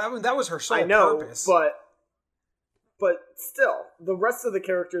 So that was her sole I know, purpose. but still, the rest of the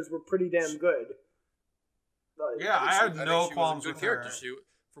characters were pretty damn good. Like, Yeah, I had think no she qualms was a with good her. character.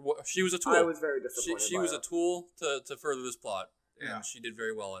 She was a tool. I was very disappointed. She by was it. a tool to further this plot, Yeah. and she did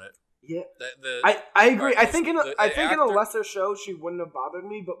very well in it. Yeah, The I agree. I Alright, think in the a actor- lesser show she wouldn't have bothered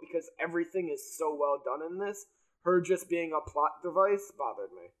me, but because everything is so well done in this, her just being a plot device bothered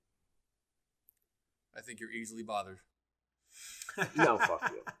me. I think you're easily bothered. No,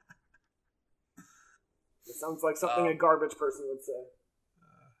 fuck you. It sounds like something a garbage person would say.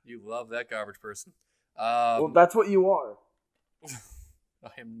 You love that garbage person. Well, that's what you are.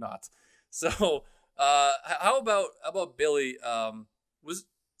 I am not. So, how about Billy? Was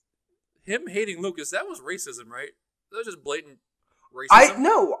him hating Lucas? That was racism, right? That was just blatant racism.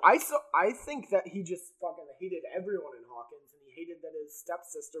 I think that he just fucking hated everyone in Hawkins, and he hated that his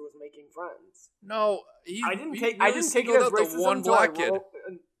stepsister was making friends. No, I didn't he take really it singled as out racism. the one until I black kid.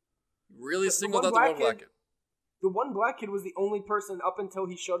 Really the singled one out the one black black kid- kid. The one black kid was the only person up until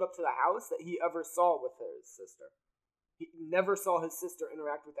he showed up to the house that he ever saw with his sister. He never saw his sister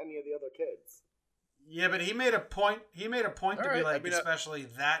interact with any of the other kids. Yeah, but he made a point. He made a point to be Alright, like, I mean, especially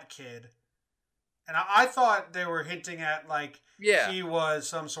that kid. And I thought they were hinting at like, Yeah. he was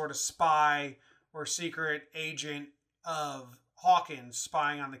some sort of spy or secret agent of Hawkins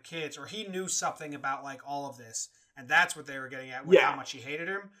spying on the kids, or he knew something about like all of this, and that's what they were getting at with Yeah. how much he hated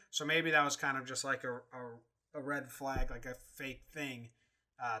him. So maybe that was kind of just like a red flag, like a fake thing,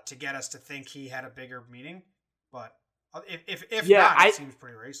 to get us to think he had a bigger meaning. But if Yeah, not, it seems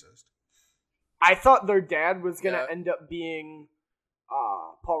pretty racist. I thought their dad was going to Yeah. end up being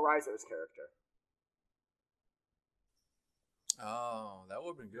Paul Reiser's character. Oh, that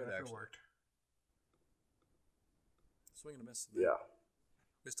would have been good, That actually. worked. Swing and a miss. Yeah.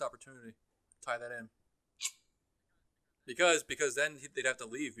 Missed opportunity. Tie that in. Because then they'd have to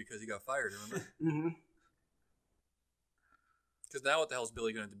leave because he got fired, remember? Mm-hmm. Because now what the hell is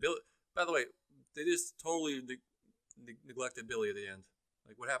Billy going to do? Billy, by the way, they just totally neglected Billy at the end.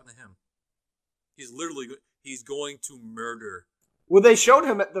 Like, what happened to him? He's going to murder. Well, they showed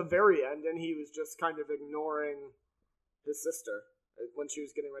him at the very end, and he was just kind of ignoring his sister when she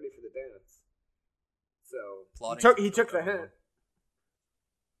was getting ready for the dance. So Plotting he to took kill the hint. everyone.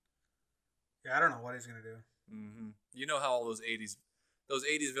 Yeah, I don't know what he's gonna do. Mm-hmm. You know how all those '80s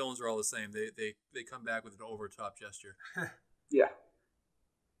villains are all the same. They come back with an over top gesture, Yeah.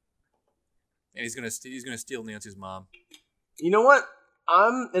 and he's gonna steal Nancy's mom. You know what?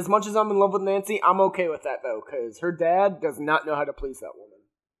 As much as I'm in love with Nancy, I'm okay with that though, because her dad does not know how to please that woman.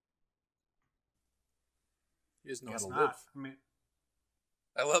 He doesn't know how Guess to not. live. I mean,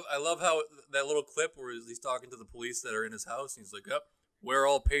 I love how that little clip where he's talking to the police that are in his house, and he's like, "Yep, we're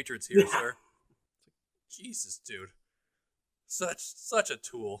all patriots here, sir." Jesus, dude, such a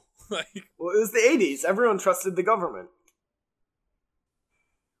tool. Like, Well, it was the 80s. Everyone trusted the government.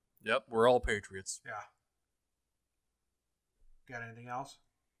 yep, we're all patriots. yeah. Got anything else?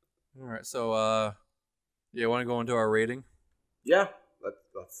 All right, so yeah, want to go into our rating? Yeah.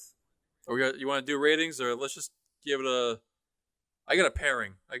 Let's. Or you want to do ratings, or let's just give it a. I got a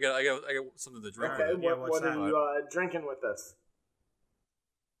pairing. I got something to drink. Okay, with it. yeah, what what's are that? you drinking with this?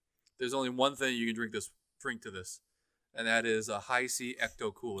 There's only one thing you can drink to this, and that is a High C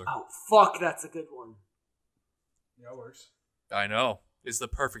Ecto Cooler. Oh, fuck, that's a good one. Yeah, it works. I know, it's the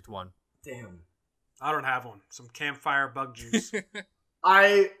perfect one. Damn. I don't have one. Some campfire bug juice.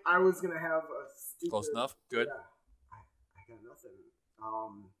 I was gonna have a stupid. Close enough. Good. Yeah. I got nothing.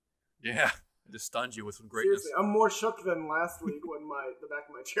 Yeah, I just stunned you with some greatness. Seriously, I'm more shook than last week when the back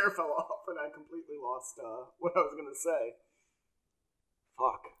of my chair fell off and I completely lost what I was gonna say.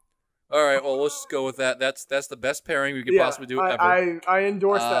 Fuck. All right, well, let's just go with that. That's the best pairing we could possibly do ever. I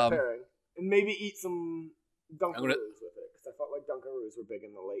endorse that pairing, and maybe eat some Dunkaroos with it because I felt like Dunkaroos were big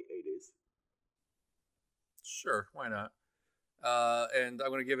in the late '80s. Sure, why not? And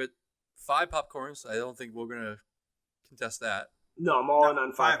I'm gonna give it 5 popcorns. I don't think we're gonna contest that. No, I'm all in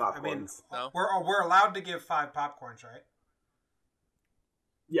on 5 popcorns. I mean, No? we're allowed to give 5 popcorns, right?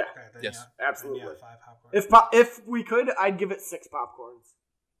 Yeah, Okay, then Yes. yeah. absolutely. Then yeah, 5 popcorns. If we could, I'd give it 6 popcorns.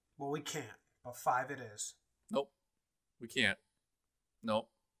 Well, we can't, but 5 it is. Nope, we can't. Nope.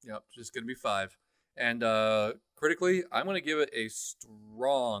 Yep, just gonna be 5. And critically, I'm gonna give it a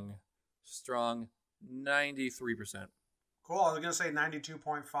strong 93%. Cool. I was gonna say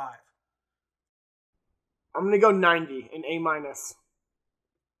 92.5. I'm gonna go 90, an A minus.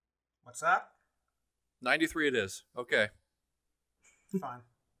 What's that? 93 it is. Okay. Fine.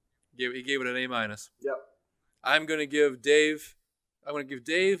 He gave it an A minus. Yep. I'm gonna give Dave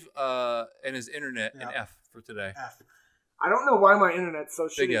and his internet an Yeah. F for today. F. I don't know why my internet's so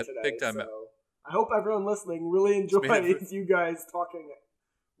shitty F, today. big time so F. I hope everyone listening really enjoys Man. you guys talking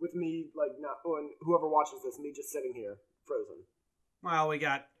with me, like not and whoever watches this, me just sitting here frozen. Well,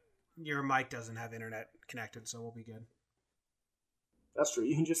 your mic doesn't have internet connected, so we'll be good. That's true.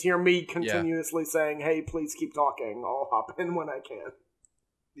 You can just hear me continuously saying, "Hey, please keep talking. I'll hop in when I can."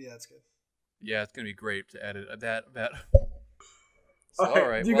 Yeah, that's good. Yeah, it's gonna be great to edit that. So, Okay, all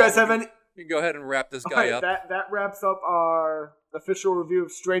right. do you well, guys have any? We can go ahead and wrap this All guy right, up. that wraps up our official review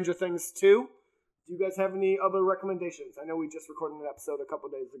of Stranger Things 2. Do you guys have any other recommendations? I know we just recorded an episode a couple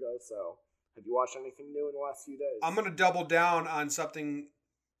days ago, so have you watched anything new in the last few days? I'm going to double down on something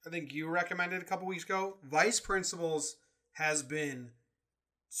I think you recommended a couple weeks ago. Vice Principals has been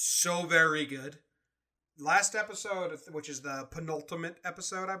so very good. Last episode, which is the penultimate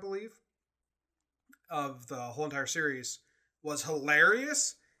episode, I believe, of the whole entire series, was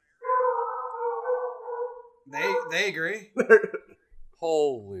hilarious. They agree.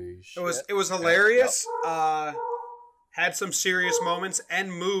 Holy shit! It was hilarious. Had some serious moments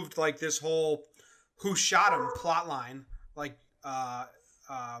and moved like this whole who shot him plot line, like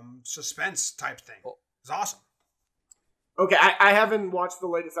suspense type thing. It was awesome. Okay, I haven't watched the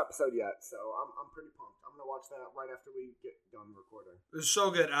latest episode yet, so I'm pretty pumped. I'm gonna watch that right after we get done recording. It was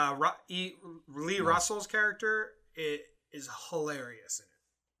so good. Lee Russell's character is hilarious in it.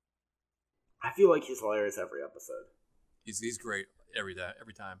 I feel like he's hilarious every episode. He's great every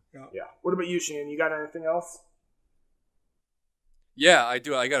time. Yeah. What about you, Shane? You got anything else? Yeah, I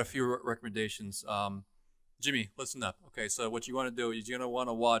do. I got a few recommendations. Jimmy, listen up. Okay, so what you want to do is you're gonna want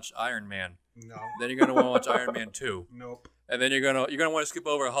to watch Iron Man. No. Then you're gonna want to watch Iron Man 2. Nope. And then you're gonna want to skip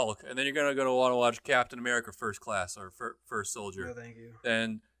over Hulk. And then you're gonna want to watch Captain America First Class or First Soldier. No, thank you.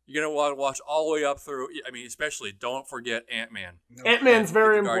 Then you're gonna want to watch all the way up through. I mean, especially don't forget Ant-Man. No. Ant-Man's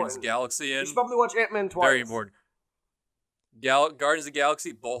very Get the Guardians important. of the Galaxy You in. should probably watch Ant-Man twice. Very important. Guardians of the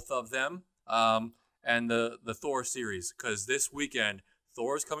Galaxy, both of them, and the Thor series, because this weekend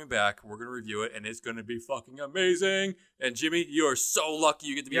Thor's coming back. We're gonna review it, and it's gonna be fucking amazing. And Jimmy, you are so lucky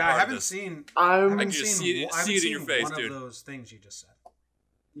you get to be a Yeah, part I of haven't this. seen. I'm- I I haven't can just see it in your face, one dude. of those things you just said.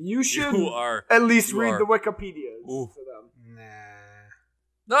 You should You are at least you read are. the Wikipedias Ooh. for them. Nah.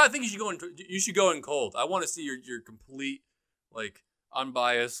 No, I think you should go in cold. I want to see your complete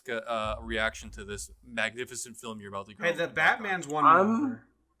unbiased reaction to this magnificent film you're about to go. Hey, the embark Batman's on. won me over.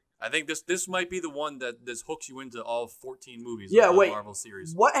 I think this might be the one that this hooks you into all 14 movies Yeah, of the wait. Marvel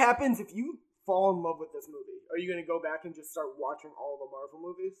series. What happens if you fall in love with this movie? Are you going to go back and just start watching all the Marvel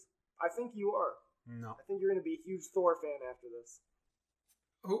movies? I think you are. No. I think you're going to be a huge Thor fan after this.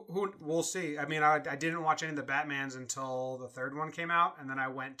 Who we'll see. I mean, I didn't watch any of the Batmans until the third one came out, and then I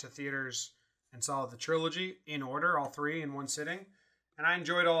went to theaters and saw the trilogy in order, all three in one sitting, and I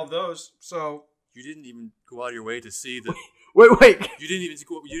enjoyed all of those. So You didn't even go out of your way to see the. Wait. You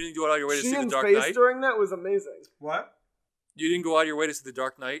didn't go out of your way to see the Sheehan's Dark face Knight. during that was amazing. what? You didn't go out of your way to see the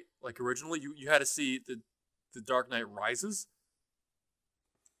Dark Knight like originally. You had to see the Dark Knight Rises.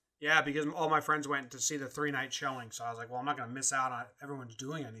 Yeah, because all my friends went to see the 3-night showing, so I was like, well, I'm not going to miss out on everyone's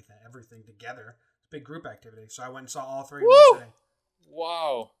doing everything together. It's a big group activity, so I went and saw all three in one sitting.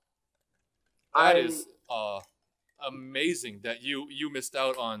 Wow, that is amazing that you missed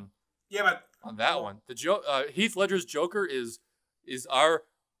out on. Yeah, but On that one, the Heath Ledger's Joker is our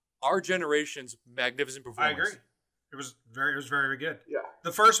generation's magnificent I performance. agree. It was very good. Yeah.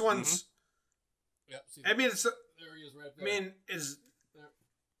 The first one's. Yeah, I mean, it's. there he is right I mean, is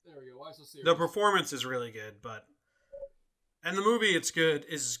there we go. Why so serious? the performance is really good, but and the movie it's good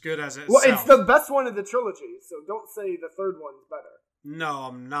is as good as Well, itself. it's the best one of the trilogy, so don't say the third one's better. No,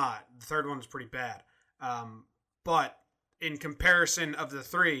 I'm not. The third one is pretty bad. But in comparison of the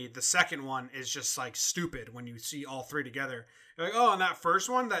three, the second one is just like stupid when you see all three together. You're like, oh, in that first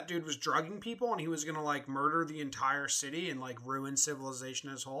one, that dude was drugging people and he was gonna like murder the entire city and like ruin civilization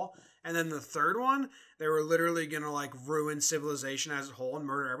as a whole. And then the third one, they were literally gonna like ruin civilization as a whole and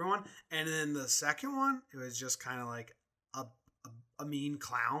murder everyone. And then the second one, it was just kind of like a mean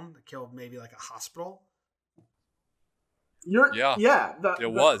clown that killed maybe like a hospital.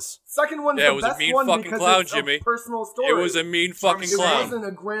 It was. Second one's Yeah, the it was a best mean one fucking because clown, it's Jimmy. a personal story. It was a mean fucking It clown. wasn't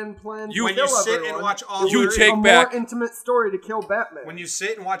a grand plan. You- to When you kill sit everyone. and watch all It You was take a back- more intimate story to kill Batman. When you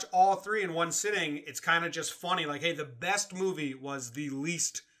sit and watch all three in one sitting, it's kind of just funny. Like, hey, the best movie was the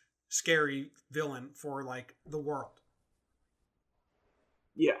least scary villain for like the world.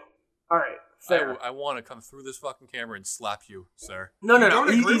 Yeah. All right. Fair. I want to come through this fucking camera and slap you, sir. No. You don't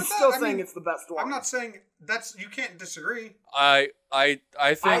agree He's with that? still I saying mean, it's the best one. I'm not saying that's you can't disagree. I think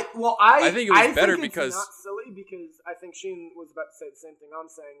I think it was better it's because not silly because I think Sheen was about to say the same thing I'm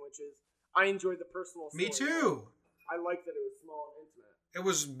saying, which is I enjoyed the personal story. Me too. I like that it was small and intimate. It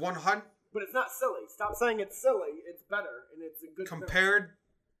was 100 But it's not silly. Stop saying it's silly. It's better and it's a good film. compared.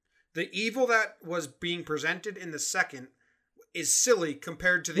 The evil that was being presented in the second is silly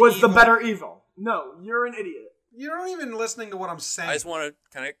compared to the Was evil. the better evil? No, you're an idiot. You're not even listening to what I'm saying. I just want to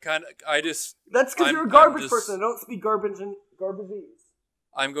kind of That's because I'm- you're a I'm garbage just- person. Don't speak garbageese.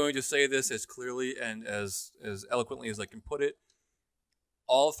 I'm going to say this as clearly and as eloquently as I can put it.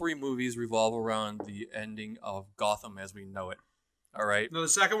 All three movies revolve around the ending of Gotham as we know it. All right. No, the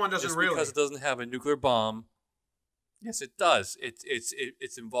second one doesn't Just really. because it doesn't have a nuclear bomb. Yes, it does.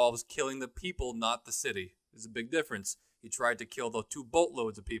 It involves killing the people, not the city. There's a big difference. He tried to kill the 2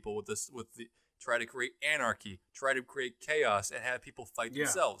 boatloads of people try to create anarchy, try to create chaos, and have people fight Yeah.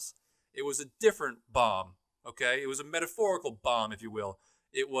 themselves. It was a different bomb. Okay, it was a metaphorical bomb, if you will.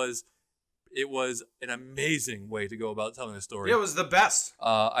 It was an amazing way to go about telling the story. Yeah, it was the best.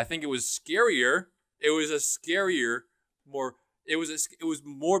 I think it was scarier. It was a scarier, more. It was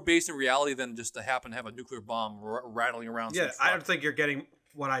more based in reality than just to happen to have a nuclear bomb rattling around. Yeah, some I truck. don't think you're getting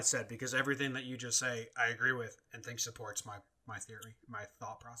what I said because everything that you just say, I agree with and think supports my theory, my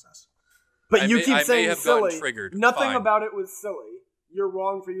thought process. But I you may- keep I may saying have gotten silly. triggered. Nothing Fine. about it was silly. You're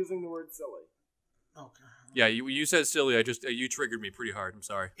wrong for using the word silly. Okay. Yeah, you said silly. You triggered me pretty hard. I'm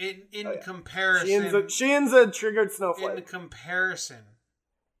sorry. In Oh, yeah. comparison, Sheehan's a triggered in snowflake. comparison,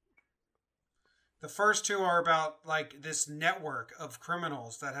 the first two are about like this network of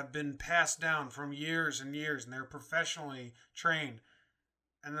criminals that have been passed down from years and years, and they're professionally trained.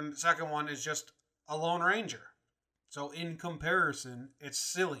 And the second one is just a Lone Ranger. So in comparison, it's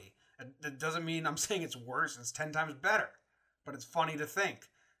silly. That doesn't mean I'm saying it's worse. It's 10 times better. But it's funny to think.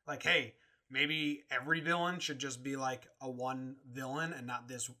 Like, hey, maybe every villain should just be like a one villain and not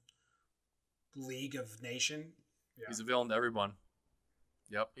this League of Nation. Yeah. He's a villain to everyone.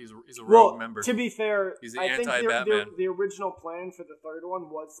 Yep, he's a Well, rogue member. to be fair, He's the I think anti-Batman. the original plan for the third one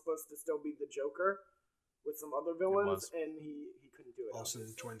was supposed to still be the Joker with some other villains, was. and he couldn't do it. Olsen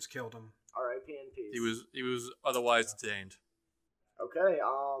obviously. twins killed him. R.I.P. in peace. He was otherwise detained. Okay,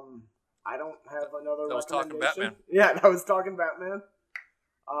 I don't have another That was talking recommendation. Batman. Yeah, that was talking Batman.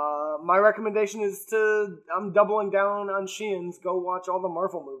 My recommendation is I'm doubling down on Sheehan's. Go watch all the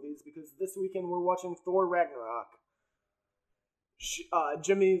Marvel movies because this weekend we're watching Thor Ragnarok.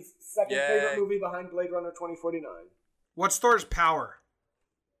 Jimmy's second Yay. favorite movie behind Blade Runner 2049. What's Thor's power?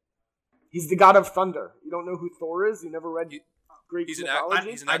 He's the god of thunder. You don't know who Thor is? You never read Greek he's an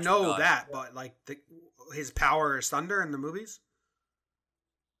mythology? he's an I actual know god. that, but like his power is thunder in the movies.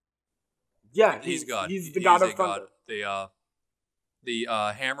 Yeah, He's God. He's the god a of thunder. The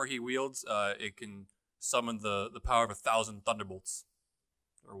hammer he wields, it can summon the power of 1,000 thunderbolts,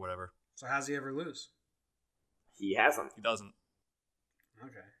 or whatever. So how's he ever lose? He hasn't. He doesn't.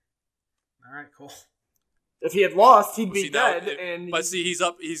 Okay. All right. Cool. If he had lost, he'd Well, be see, now, dead. but see,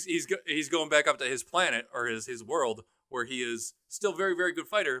 he's going back up to his planet or his world where he is still very, very good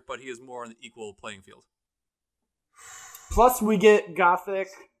fighter, but he is more on the equal playing field. Plus, we get gothic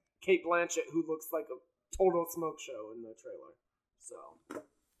Kate Blanchett, who looks like a total smoke show in the trailer. So,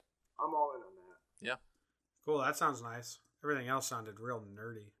 I'm all in on that. Yeah. Cool. That sounds nice. Everything else sounded real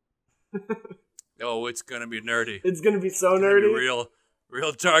nerdy. Oh, it's gonna be nerdy. It's gonna be so It's gonna be nerdy.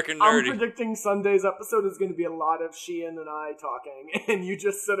 real dark and I'm nerdy. predicting Sunday's episode is gonna be a lot of Sheehan and I talking, and you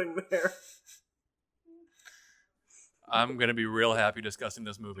just sitting there. I'm gonna be real happy discussing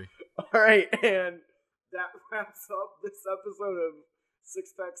this movie. All right, and that wraps up this episode of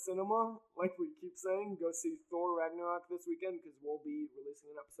Six Pack Cinema. Like we keep saying, go see Thor Ragnarok this weekend because we'll be releasing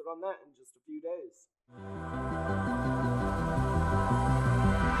an episode on that in just a few days.